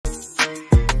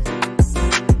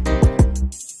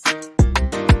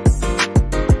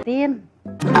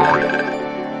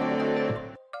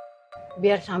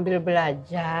biar sambil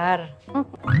belajar.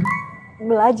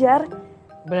 Belajar?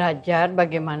 Belajar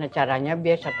bagaimana caranya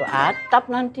biar satu atap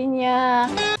nantinya.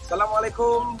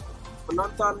 Assalamualaikum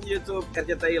penonton YouTube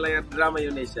RCTI Layar Drama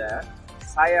Indonesia.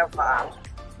 Saya Faank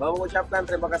mau mengucapkan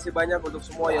terima kasih banyak untuk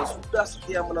semua yang sudah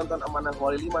setia menonton Amanah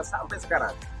Wali 5 sampai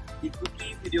sekarang.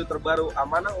 Ikuti video terbaru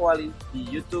Amanah Wali di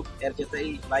YouTube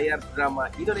RCTI Layar Drama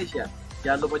Indonesia.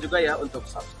 Jangan lupa juga ya untuk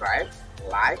subscribe,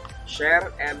 like,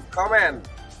 share, and comment.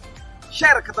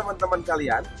 Share ke teman-teman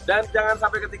kalian. Dan jangan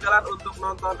sampai ketinggalan untuk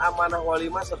nonton Amanah Wali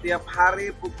 5 setiap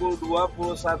hari pukul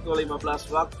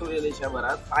 21.15 waktu Indonesia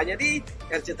Barat. Hanya di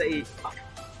RCTI.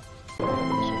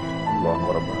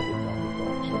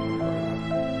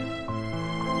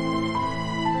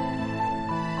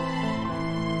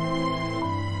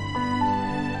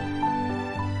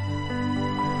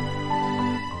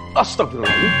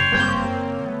 Astagfirullahaladzim.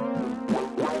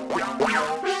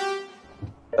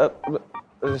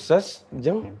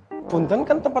 Jeng, punten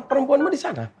kan tempat perempuan mah di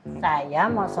sana. Saya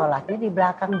mau sholatnya di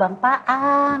belakang Bang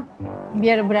Faank.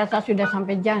 Biar berasa sudah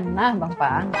sampai jannah Bang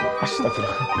Faank.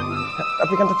 Astagfirullah.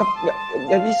 Tapi kan tetap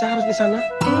nggak bisa, harus di sana.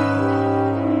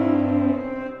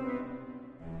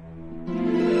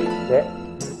 Dek,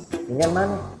 Dengan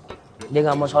mana? Dia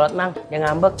nggak mau sholat, Mang. Dia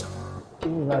ngambek.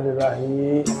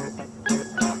 Innalillahi.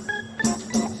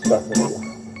 Astagfirullah.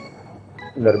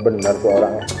 Benar-benar tuh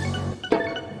orangnya.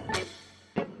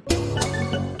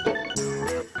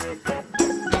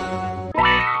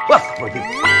 Wah,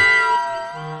 begitu.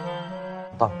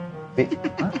 Tom, Pi,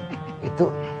 itu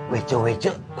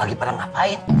wejo-wejo lagi pada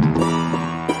ngapain?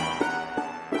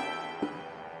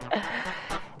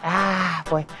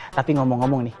 Boy, tapi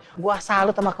ngomong-ngomong nih, gua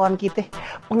salut sama kawan kita.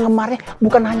 Penggemarnya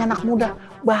bukan hanya anak muda,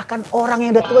 bahkan orang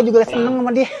yang udah tua juga seneng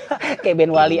sama dia. Kayak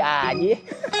Ben Wali aja.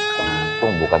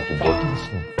 Oh, bukan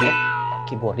keyboardisnya.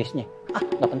 Keyboardisnya? Ah,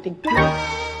 nggak penting.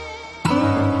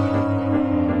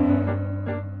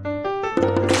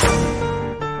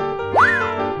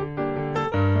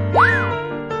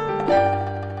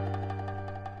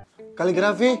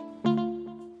 Kaligrafi.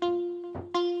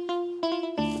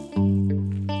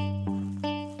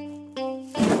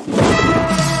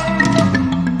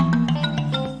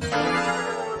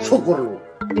 Syukur lu.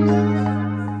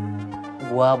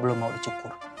 Gua belum mau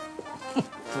dicukur.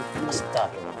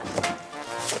 Astaga.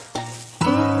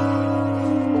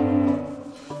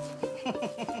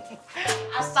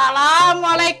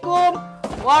 Assalamualaikum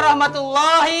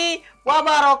warahmatullahi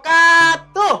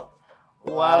wabarakatuh.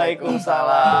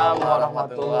 Waalaikumsalam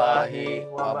warahmatullahi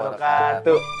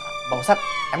wabarakatuh. Bang Ustadz,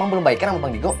 emang belum baikan sama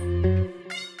Bang Digo?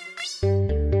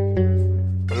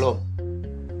 Belum.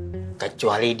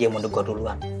 Kecuali dia mau nego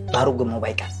duluan, baru gue mau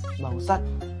baikan. Bang Ustadz,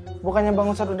 bukannya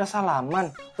Bang Ustadz udah salaman,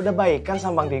 udah baikan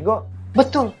sama Bang Digo?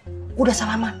 Betul, udah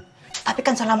salaman. Tapi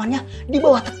kan salamannya di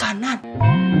bawah tekanan.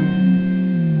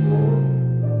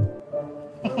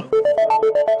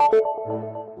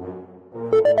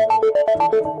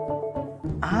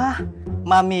 Ah,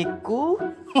 mamiku.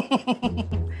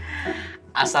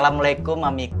 Assalamualaikum,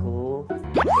 mamiku.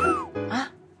 Ah,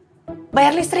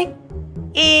 bayar listrik?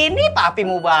 Ini papi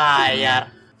mau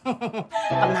bayar.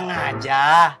 Tenang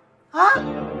aja. Hah?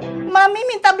 Mami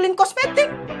minta beliin kosmetik,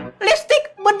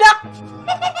 lipstik, bedak.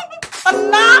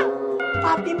 Tenang,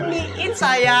 papi beliin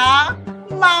sayang.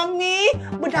 Mami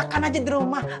bedakan aja di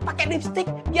rumah, pakai lipstik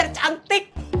biar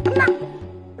cantik. Tenang,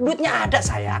 duitnya ada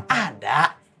sayang,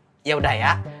 ada. Ya udah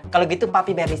ya, kalau gitu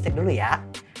papi bayar listrik dulu ya.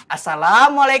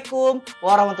 Assalamualaikum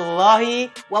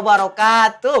warahmatullahi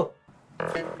wabarakatuh.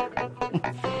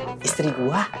 Istri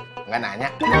gua Nggak nanya.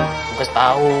 gua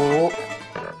tahu.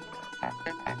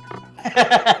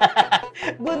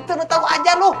 Guntur lu tahu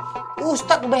aja lu.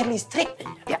 Ustadz bayar listrik.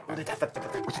 Ya, udah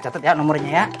catat ya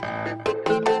nomornya ya.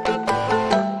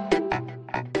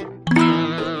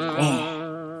 Nih.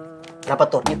 Berapa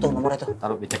tuh? Itu nomornya tuh.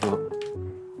 Taruh dicek dulu.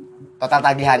 Total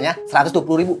tagihannya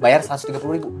 120.000, bayar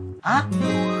 130.000. Hah?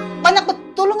 Banyak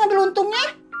betul lu ngambil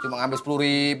untungnya? Cuma ngambil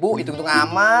 10.000, hitung-hitung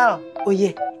amal. Oh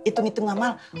iya, hitung-hitung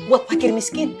amal buat fakir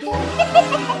miskin.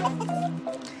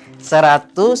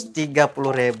 130.000.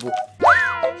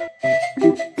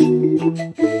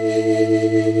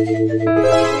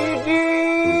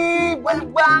 Widih, banyak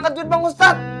banget duit Bang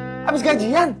Ustadz. Habis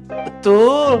gajian.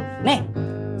 Betul. Nih,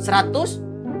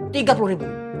 130.000.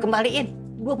 Kembaliin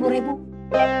 20.000.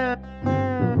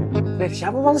 Dari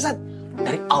siapa Bang Ustadz?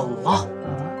 Dari Allah.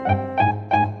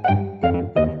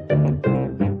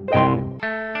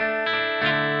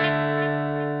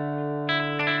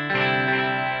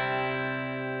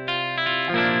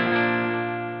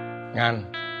 Ngan,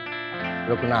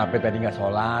 lu kenapa tadi nggak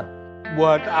sholat?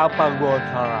 Buat apa gue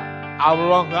salah?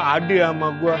 Allah nggak adil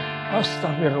sama gue.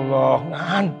 Astagfirullah,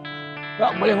 Ngan.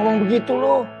 Gak boleh ngomong begitu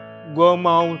lo. Gue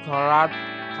mau sholat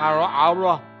kalau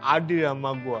Allah adil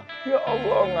sama gue. Ya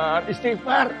Allah, Ngan.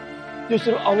 Istighfar.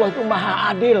 Justru Allah itu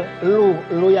maha adil.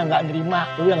 Lu yang gak nerima,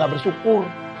 lu yang gak bersyukur.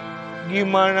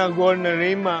 Gimana gue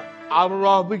nerima?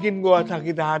 Allah bikin gue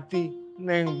sakit hati.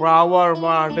 Neng Prawar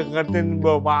malah deketin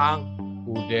Bapak.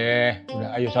 Udah,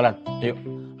 ayo sholat, ayo.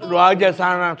 Lu aja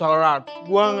sana sholat.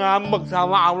 Gue ngambek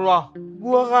sama Allah.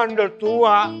 Gue kan udah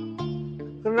tua.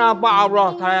 Kenapa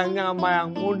Allah sayangnya sama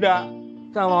yang muda?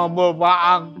 Sama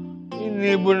Bapak.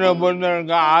 Ini bener-bener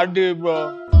gak adil,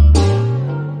 bro.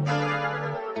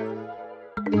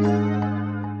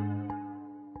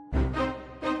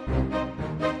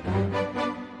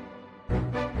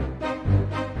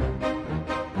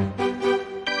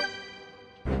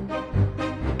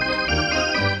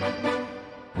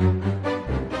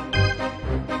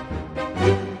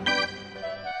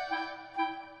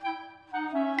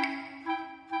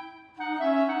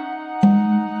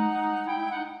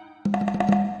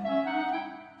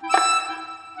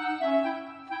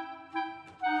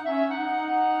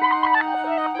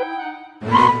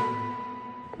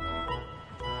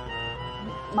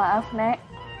 Maaf, Nek.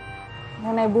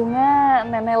 Nenek Bunga,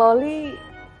 Nenek Loly,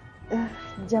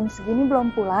 jam segini belum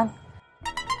pulang.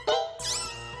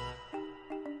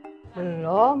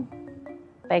 Belum.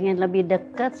 Pengen lebih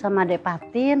deket sama Dek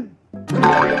Fathin.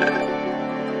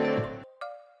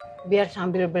 Biar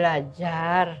sambil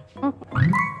belajar.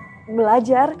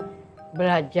 Belajar?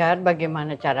 Belajar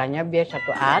bagaimana caranya biar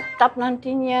satu atap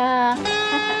nantinya.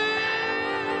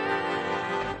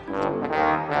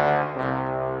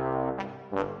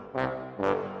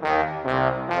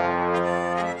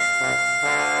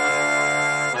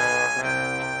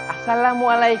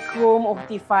 Assalamualaikum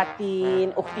Ukti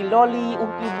Fathin, Ukti Loly,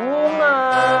 Ukti Bunga.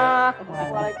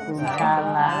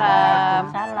 Waalaikumsalam.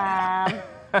 Salam.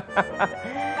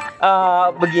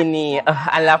 Begini,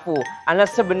 Alafu, Ana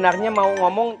sebenarnya mau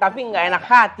ngomong tapi nggak enak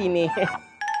hati nih.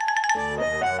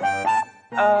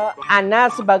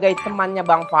 Ana sebagai temannya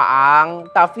Bang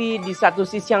Faank, tapi di satu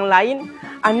sisi yang lain,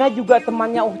 Ana juga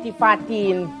temannya Ukti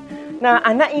Fathin. Nah,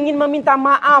 Ana ingin meminta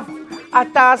maaf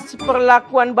atas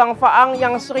perlakuan Bang Faank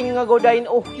yang sering ngegodain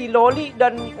Ukti Loly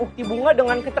dan Ukti Bunga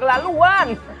dengan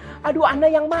keterlaluan. Aduh, Ana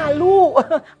yang malu.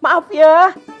 Maaf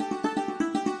ya.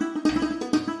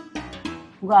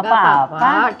 Gak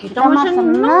apa-apa, kita mah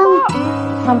senang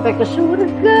sampai ke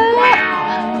surga.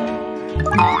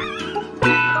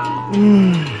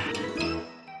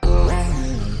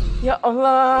 Ya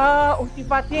Allah, Ukti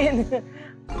Fathin.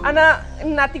 Ana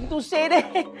nothing to say deh.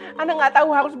 Ana nggak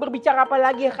tahu harus berbicara apa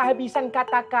lagi, kehabisan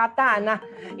kata-kata. Ana,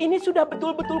 ini sudah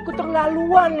betul-betul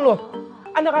keterlaluan loh.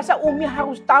 Ana rasa Umi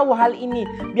harus tahu hal ini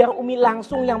biar Umi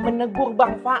langsung yang menegur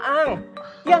Bang Faank.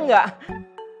 Ya enggak?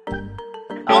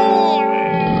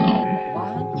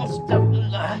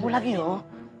 Kamu lagi yo.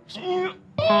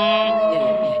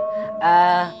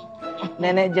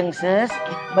 Nenek Jengses,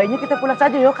 baiknya kita pulang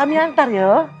saja yo. Kami antar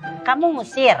yo. Kamu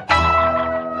ngusir?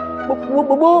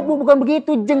 Bukan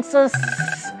begitu Jengses.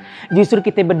 Justru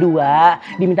kita berdua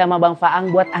diminta sama Bang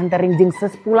Faank buat anterin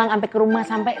Jengses pulang sampai ke rumah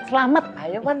sampai selamat.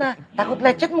 Ayo mana? Takut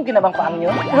lecet mungkin Bang Faank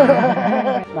yo.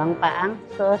 Bang Faank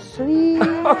so sweet.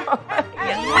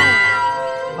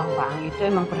 Bang Faank itu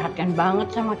emang perhatian banget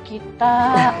sama kita.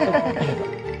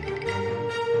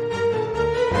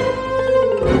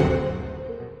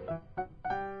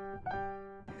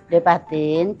 Dek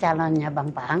Fathin, calonnya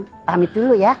Bang Faank, pamit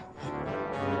dulu ya.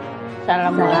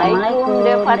 Assalamualaikum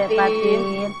Dek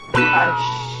Fathin.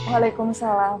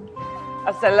 Waalaikumsalam.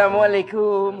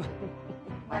 Assalamualaikum.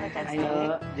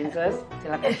 Ayo Jengses,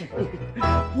 silakan.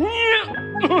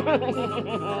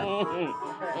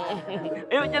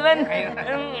 Ayo jalan.